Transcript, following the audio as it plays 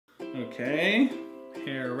Okay,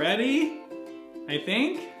 hair ready, I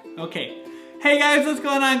think. Okay. Hey guys, what's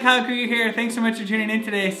going on? Krieger here. Thanks so much for tuning in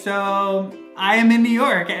today. So, I am in New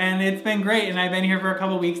York and it's been great and I've been here for a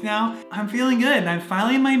couple weeks now. I'm feeling good. I'm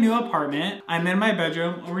finally in my new apartment. I'm in my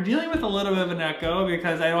bedroom. We're dealing with a little bit of an echo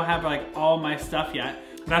because I don't have like all my stuff yet.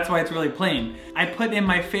 That's why it's really plain. I put in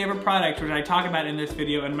my favorite product, which I talk about in this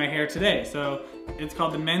video, in my hair today. So it's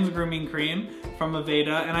called the Men's Grooming Cream from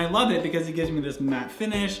AVEDA, and I love it because it gives me this matte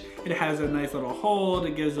finish. It has a nice little hold.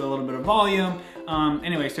 It gives it a little bit of volume.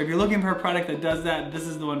 Anyway, so if you're looking for a product that does that, this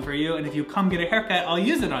is the one for you. And if you come get a haircut, I'll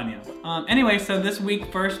use it on you. Anyway, so this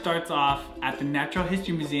week first starts off at the Natural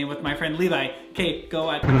History Museum with my friend Levi. Okay,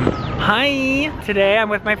 go at. Hi, today I'm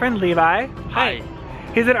with my friend Levi. Hi.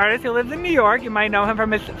 He's an artist who lives in New York. You might know him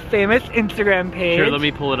from his famous Instagram page. Sure, let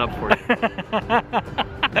me pull it up for you.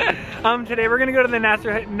 Today we're gonna go to the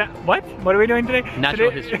what? What are we doing today?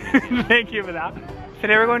 Natural History. Thank you for that.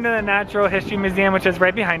 Today we're going to the Natural History Museum, which is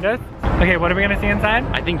right behind us. Okay, what are we gonna see inside?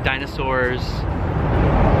 I think dinosaurs.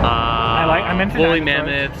 I'm into woolly dinosaurs.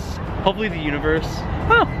 mammoths. Hopefully the universe.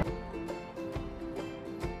 Oh.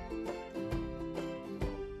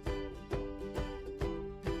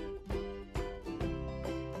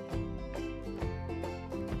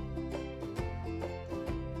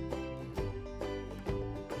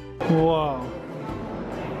 Whoa.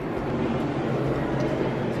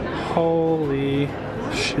 Holy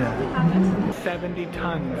shit. 70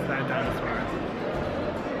 tons, that dinosaur.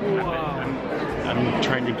 Whoa. I'm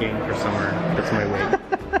trying to gain for summer. That's my weight.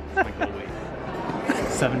 That's my goal weight.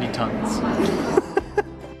 70 tons.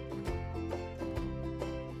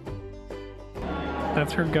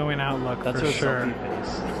 That's her going out look. That's for her sure.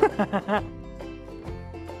 Face.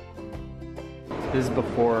 This is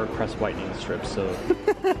before crest whitening strips, so it's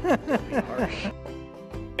be harsh.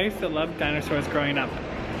 I used to love dinosaurs growing up.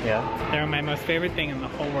 Yeah? They were my most favorite thing in the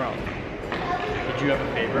whole world. Did you have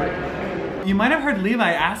a favorite? You might have heard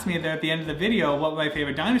Levi ask me there at the end of the video what my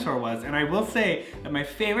favorite dinosaur was, and I will say that my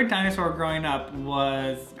favorite dinosaur growing up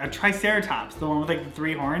was a Triceratops, the one with like the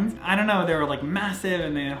 3 horns. I don't know, they were like massive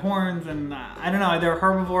and they had horns, and I don't know, they were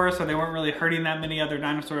herbivores, so they weren't really hurting that many other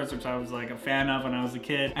dinosaurs, which I was like a fan of when I was a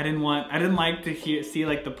kid. I didn't like to see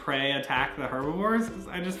like the prey attack the herbivores, because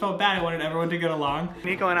I just felt bad. I wanted everyone to get along.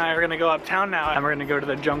 Nico and I are gonna go uptown now, and we're gonna go to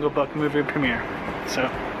the Jungle Book movie premiere. So,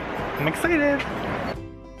 I'm excited.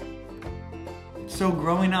 So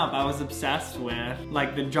growing up, I was obsessed with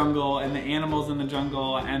like the jungle and the animals in the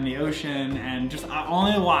jungle and the ocean, and just I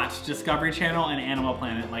only watched Discovery Channel and Animal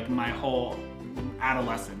Planet like my whole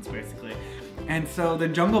adolescence basically. And so the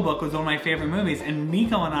Jungle Book was one of my favorite movies, and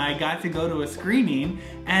Nico and I got to go to a screening,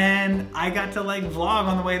 and I got to like vlog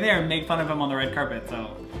on the way there and make fun of him on the red carpet.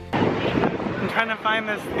 So I'm trying to find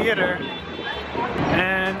this theater,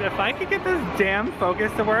 and if I could get this damn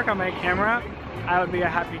focus to work on my camera, I would be a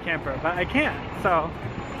happy camper, but I can't. So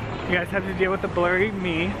you guys have to deal with the blurry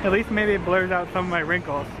me. At least maybe it blurs out some of my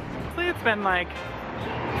wrinkles. Honestly, it's been like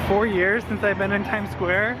 4 years since I've been in Times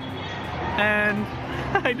Square, and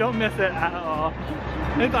I don't miss it at all.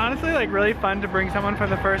 It's honestly like really fun to bring someone for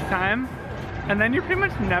the first time, and then you pretty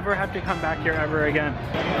much never have to come back here ever again.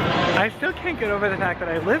 I still can't get over the fact that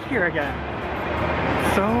I live here again.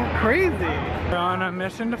 So crazy. We're on a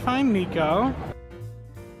mission to find Nico.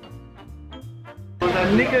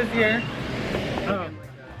 Nico's here. Oh.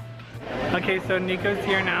 Okay, so Nico's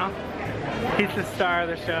here now. He's the star of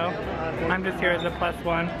the show. I'm just here as a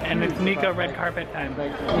 +1, and it's Nico red carpet time.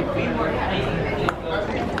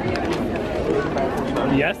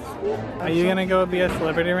 Yes? Are you gonna go be a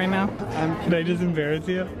celebrity right now? Should I just embarrass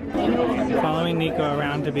you? Following Nico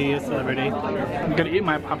around to be a celebrity. I'm gonna eat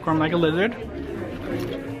my popcorn like a lizard.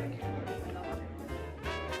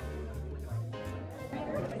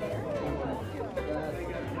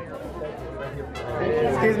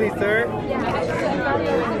 Excuse me, sir.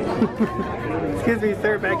 Excuse me,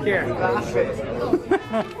 sir, back here.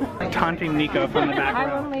 Taunting Nico from the back row.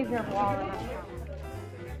 I won't leave your wallet.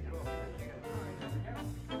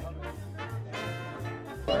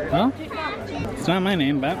 Well, it's not my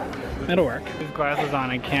name, but it'll work. His glasses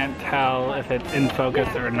on, I can't tell if it's in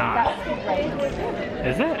focus or not.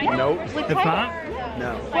 Is it? Nope. It's not?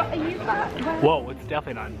 No. Whoa, it's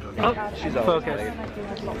definitely not in focus. Oh, she's focused.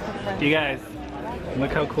 You guys,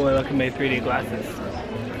 look how cool I look in my 3D glasses.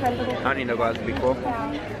 I don't need no glasses to be cool. Do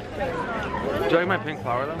you like my pink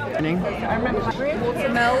flower though?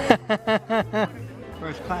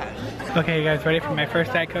 First class. Okay, you guys ready for my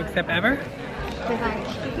first Diet Coke sip ever?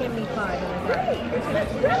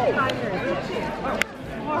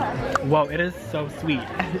 Whoa, it is so sweet.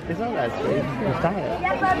 It's not that sweet. It's diet.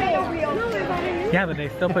 Yeah, but they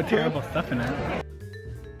still put terrible stuff in it.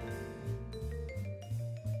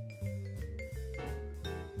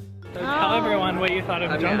 what you thought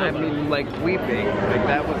of Jungle Book. I mean, like weeping. Like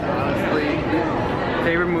that was honestly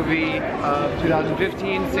favorite movie of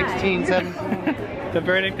 2015, 16, 17. The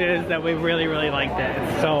verdict is that we really, really liked it.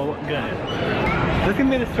 It's so good. This is gonna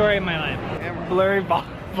be the story of my life. Blurry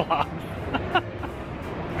vlogs.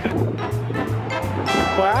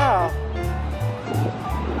 Wow.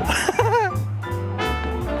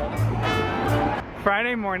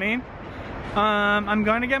 Friday morning. I'm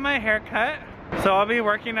going to get my hair cut. So I'll be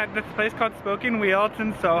working at this place called Weal. It's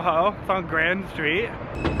in Soho. It's on Grand Street.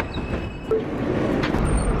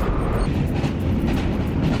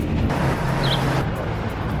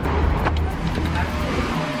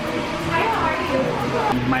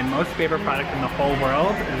 My most favorite product in the whole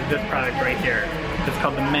world is this product right here. It's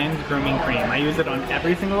called the Men's Grooming Cream. I use it on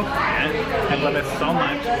every single client. I love it so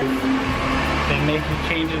much. They make me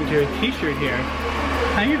change into a t-shirt here.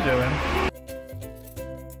 How you doing?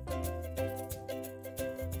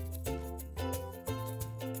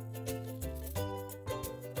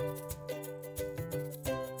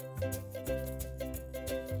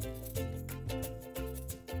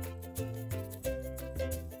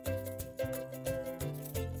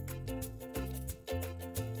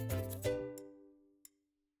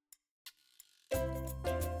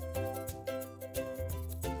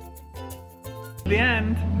 The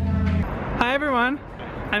end. Hi everyone.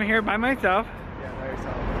 I'm here by myself. Yeah, by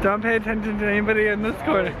yourself. Don't pay attention to anybody in this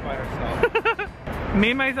corner. By yourself.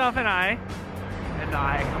 Me, myself, and I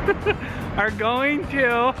are going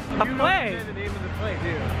to a play. You know the name of the play,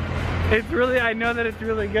 dude. It's really, I know that it's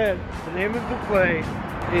really good. The name of the play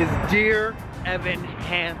is Dear Evan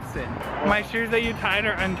Hansen. My shoes that you tied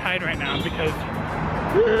are untied right now because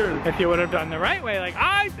if you would have done the right way like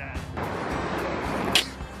I did.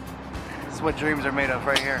 This is what dreams are made of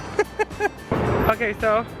right here. Okay,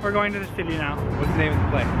 so we're going to the city now. What's the name of the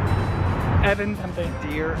play? Evan something.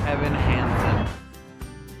 Dear Evan Hansen.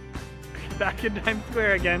 Back in Times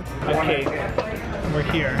Square again. Okay, we're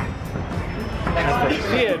here at the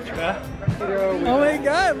theater. Oh my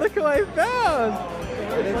god, look who I found!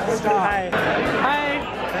 Hi. Hi.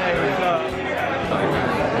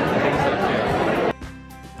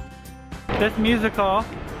 This musical,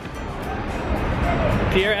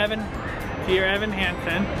 Dear Evan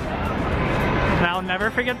Hansen, and I'll never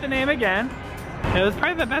forget the name again. It was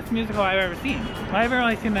probably the best musical I've ever seen. Well, I've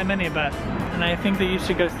only seen that many, but, and I think that you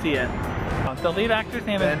should go see it. The lead actor's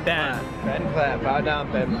name is Ben. Ben Platt. Bow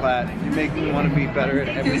down, Ben Platt. You make me want to be better at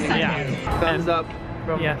everything. Yeah. Thumbs up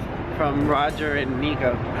from Roger and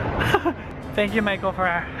Nico. Thank you, Michael, for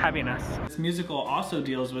having us. This musical also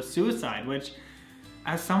deals with suicide, which,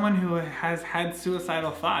 as someone who has had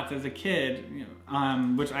suicidal thoughts as a kid,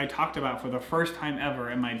 which I talked about for the first time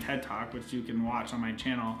ever in my TED Talk, which you can watch on my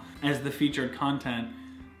channel as the featured content,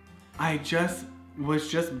 I was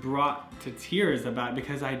just brought to tears about,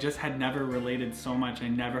 because I just had never related so much. I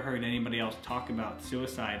never heard anybody else talk about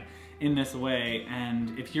suicide in this way.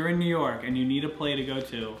 And if you're in New York and you need a play to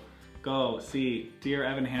go see Dear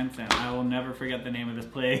Evan Hansen. I will never forget the name of this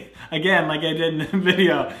play. Again, like I did in the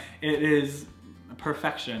video, it is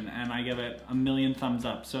perfection and I give it 1,000,000 thumbs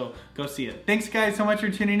up. So go see it. Thanks guys so much for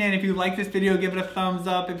tuning in. If you like this video, give it a thumbs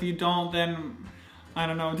up. If you don't, then I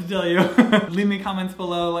don't know what to tell you. Leave me comments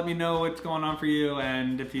below, let me know what's going on for you,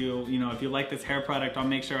 and if you like this hair product, I'll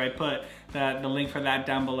make sure I put the link for that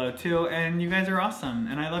down below too. And you guys are awesome,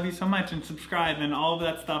 and I love you so much, and subscribe and all of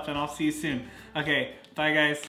that stuff, and I'll see you soon. Okay, bye guys.